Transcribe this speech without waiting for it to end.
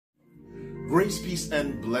Grace, peace,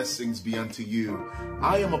 and blessings be unto you.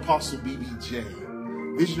 I am Apostle B.B.Jay,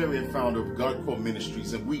 visionary and founder of GODKORE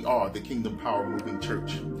Ministries, and we are the Kingdom Power Moving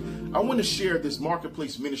Church. I want to share this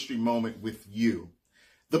marketplace ministry moment with you.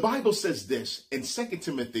 The Bible says this in 2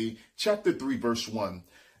 Timothy chapter 3, verse 1.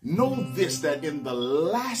 Know this, that in the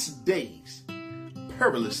last days,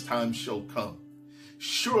 perilous times shall come.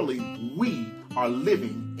 Surely we are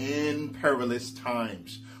living in perilous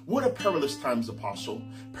times. What are perilous times, Apostle?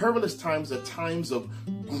 Perilous times are times of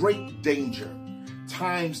great danger,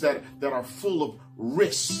 times that are full of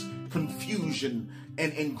risks, confusion,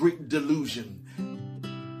 and great delusion.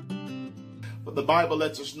 But the Bible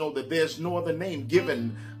lets us know that there's no other name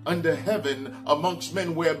given under heaven amongst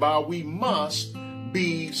men whereby we must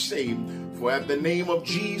be saved. For at the name of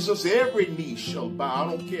Jesus, every knee shall bow. I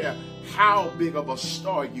don't care how big of a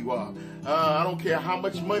star you are. I don't care how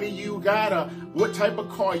much money you got or what type of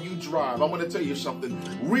car you drive. I want to tell you something.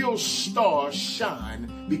 Real stars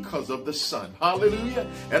shine because of the sun. Hallelujah.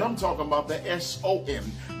 And I'm talking about the S-O-N.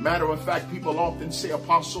 Matter of fact, people often say,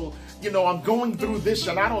 Apostle, I'm going through this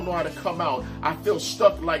and I don't know how to come out. I feel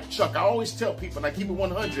stuck like Chuck. I always tell people, and I keep it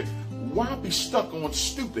 100, why be stuck on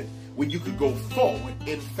stupid when you could go forward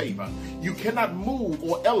in favor? You cannot move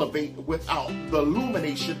or elevate without the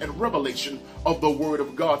illumination and revelation of the Word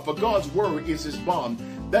of God. For God's Word is His bond.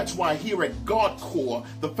 That's why here at GODKORE,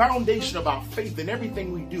 the foundation of our faith and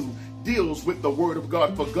everything we do deals with the Word of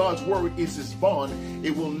God. For God's Word is His bond.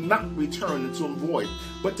 It will not return into void.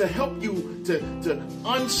 But to help you to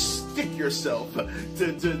unstick yourself,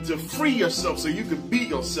 to free yourself so you can be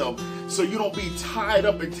yourself, so you don't be tied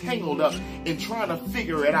up and tangled up in trying to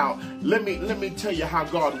figure it out, let me tell you how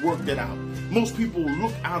God worked it out. Most people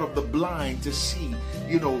look out of the blind to see,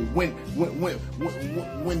 when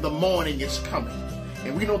the morning is coming.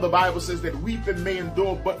 And we know the Bible says that weeping may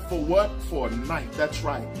endure, but for what? For a night. That's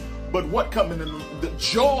right. But what coming in, the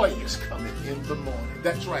joy is coming in the morning.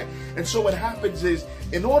 That's right. And so what happens is,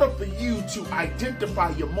 in order for you to identify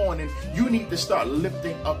your morning, you need to start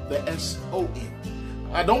lifting up the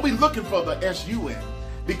S-O-N. Don't be looking for the S-U-N,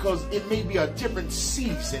 because it may be a different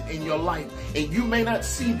season in your life, and you may not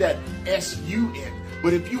see that S-U-N.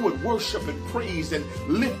 But if you would worship and praise and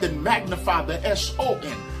lift and magnify the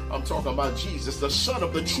S-O-N, I'm talking about Jesus, the Son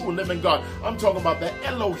of the true and living God. I'm talking about the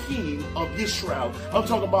Elohim of Israel. I'm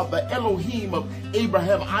talking about the Elohim of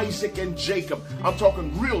Abraham, Isaac, and Jacob. I'm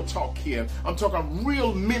talking real talk here. I'm talking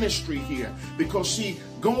real ministry here. Because see,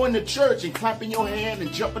 going to church and clapping your hand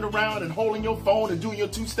and jumping around and holding your phone and doing your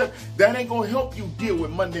two-step, that ain't going to help you deal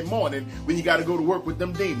with Monday morning when you got to go to work with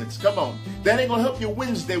them demons. Come on. That ain't going to help you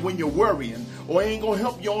Wednesday when you're worrying. Or it ain't going to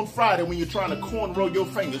help you on Friday when you're trying to cornrow your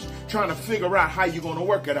fingers, trying to figure out how you're going to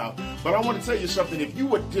work it out. But I want to tell you something. If you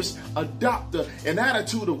would just adopt an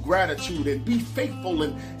attitude of gratitude and be faithful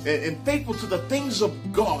and faithful to the things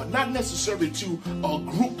of God, not necessarily to a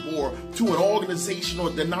group or to an organization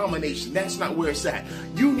or denomination. That's not where it's at.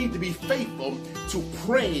 You need to be faithful to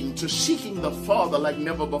praying, to seeking the Father like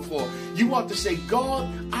never before. You ought to say, God,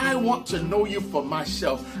 I want to know you for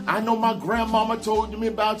myself. I know my grandmama told me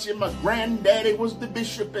about you. My granddaddy was the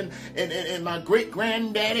bishop, and my great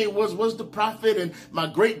granddaddy was the prophet, and my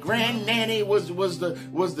great granddaddy was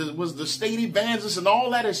the state evangelist, and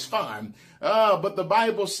all that is fine. But the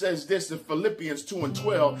Bible says this in Philippians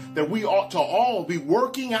 2:12, that we ought to all be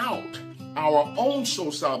working out our own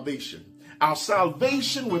soul salvation. Our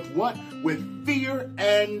salvation with what? With fear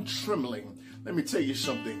and trembling. Let me tell you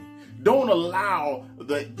something. Don't allow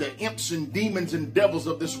the imps and demons and devils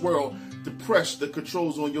of this world to press the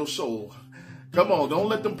controls on your soul. Come on, don't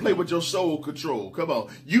let them play with your soul control. Come on.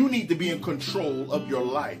 You need to be in control of your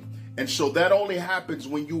life. And so that only happens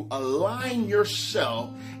when you align yourself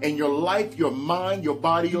and your life, your mind, your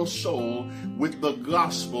body, your soul with the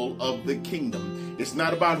gospel of the kingdom. It's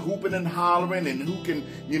not about hooping and hollering and who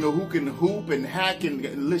can hoop and hack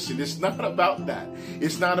and listen. It's not about that.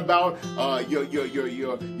 It's not about your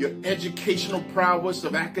educational prowess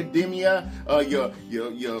of academia, your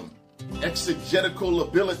exegetical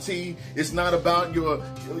ability. It's not about your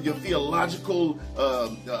theological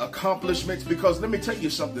accomplishments. Because let me tell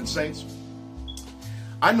you something, saints.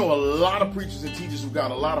 I know a lot of preachers and teachers who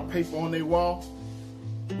got a lot of paper on their wall,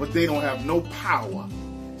 but they don't have no power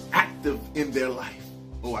active in their life.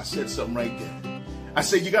 Oh, I said something right there. I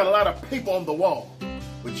said you got a lot of paper on the wall,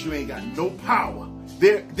 but you ain't got no power.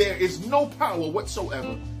 There is no power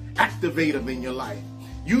whatsoever activated in your life.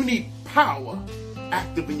 You need power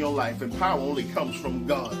active in your life, and power only comes from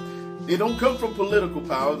God. It don't come from political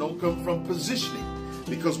power. It don't come from positioning,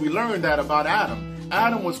 because we learned that about Adam.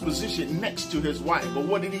 Adam was positioned next to his wife, but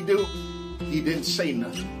what did he do? He didn't say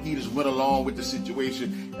nothing. He just went along with the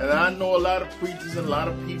situation. And I know a lot of preachers and a lot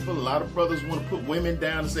of people, a lot of brothers want to put women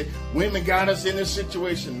down and say, women got us in this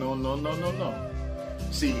situation. No, no, no, no, no.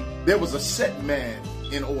 See, there was a set man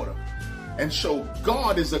in order. And so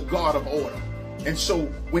God is a God of order. And so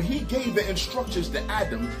when he gave the instructions to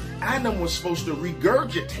Adam, Adam was supposed to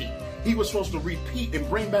regurgitate. He was supposed to repeat and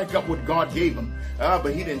bring back up what God gave him.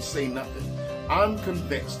 But he didn't say nothing. I'm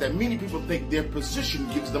convinced that many people think their position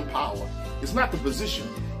gives them power. It's not the position.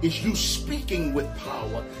 It's you speaking with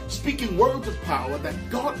power, speaking words of power that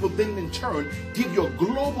God will then in turn give you a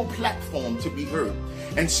global platform to be heard.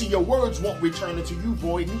 And see, your words won't return unto you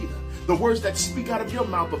void neither. The words that speak out of your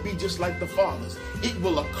mouth will be just like the Father's. It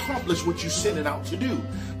will accomplish what you sent it out to do.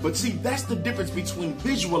 But see, that's the difference between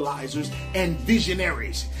visualizers and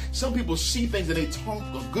visionaries. Some people see things and they talk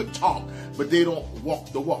a good talk, but they don't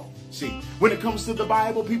walk the walk. See, when it comes to the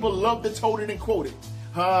Bible, people love to tote it and quote it.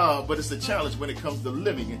 But it's a challenge when it comes to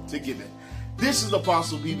living it, to give it. This is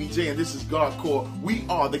Apostle B.B.Jay, and this is GODKORE. We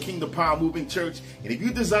are the Kingdom Power Moving Church. And if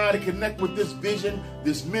you desire to connect with this vision,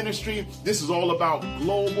 this ministry, this is all about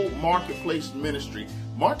global marketplace ministry.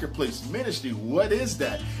 Marketplace ministry, what is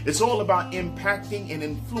that? It's all about impacting and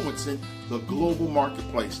influencing the global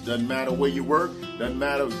marketplace. Doesn't matter where you work, doesn't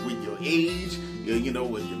matter with your age, you know,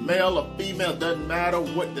 whether you're male or female, doesn't matter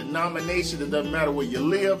what denomination, it doesn't matter where you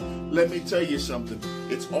live. Let me tell you something.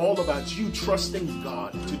 It's all about you trusting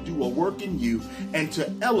God to do a work in you and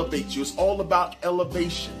to elevate you. It's all about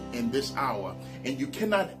elevation in this hour. And you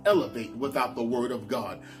cannot elevate without the word of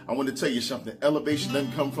God. I want to tell you something. Elevation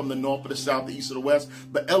doesn't come from the north or the south, the east or the west,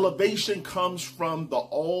 but elevation comes from the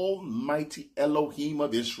almighty Elohim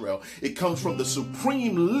of Israel. It comes from the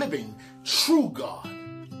supreme living true God,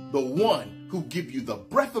 the one who gives you the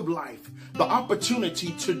breath of life, the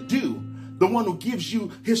opportunity to do, the one who gives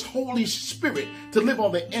you his Holy Spirit to live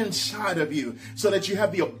on the inside of you so that you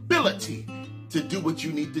have the ability to do what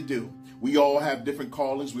you need to do. We all have different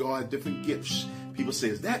callings. We all have different gifts. People say,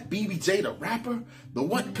 is that B.B.Jay, the rapper? The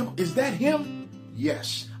one, come on, is that him?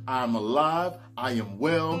 Yes, I am alive. I am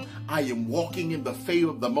well. I am walking in the favor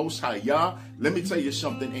of the Most High Yah. Let me tell you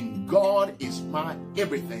something, and God is my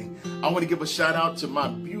everything. I want to give a shout out to my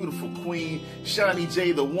beautiful queen, Shani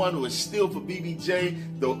J, the one who is still for B.B.Jay,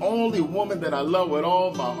 the only woman that I love with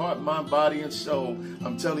all my heart, mind, body, and soul.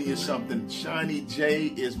 I'm telling you something, Shani J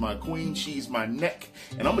is my queen. She's my neck.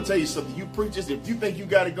 And I'm going to tell you something, you preachers, if you think you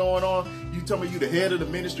got it going on, you tell me you the head of the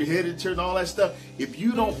ministry, head of the church, and all that stuff. If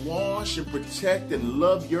you don't wash and protect and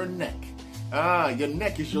love your neck, your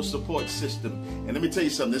neck is your support system. And let me tell you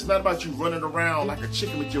something. It's not about you running around like a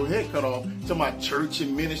chicken with your head cut off to my church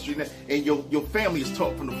and ministry and your family is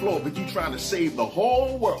taught from the floor, but you trying to save the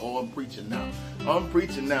whole world. Oh, I'm preaching now. I'm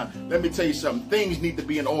preaching now. Let me tell you something. Things need to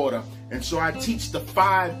be in order. And so I teach the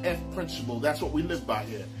 5F principle. That's what we live by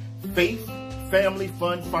here. Faith, family,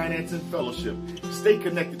 fun, finance, and fellowship. Stay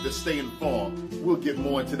connected to stay informed. We'll get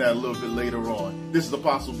more into that a little bit later on. This is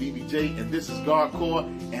Apostle B.B.Jay, and this is GODKORE,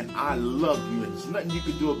 and I love you, and there's nothing you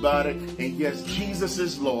can do about it. And yes, Jesus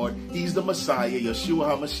is Lord. He's the Messiah,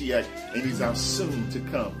 Yeshua HaMashiach, and he's our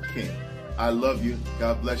soon-to-come King. I love you.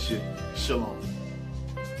 God bless you. Shalom.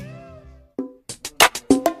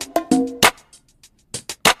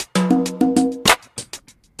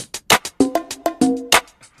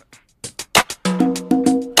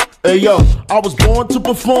 Hey yo, I was born to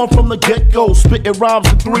perform from the get-go, spitting rhymes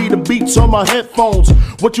to 3, the beats on my headphones.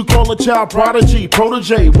 What you call a child prodigy,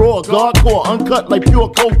 protege, raw, GODKORE, uncut like pure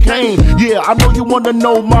cocaine. Yeah, I know you wanna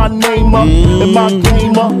know my name up and my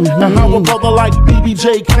game up, and how a brother like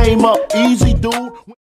B.B.Jay came up. Easy, dude.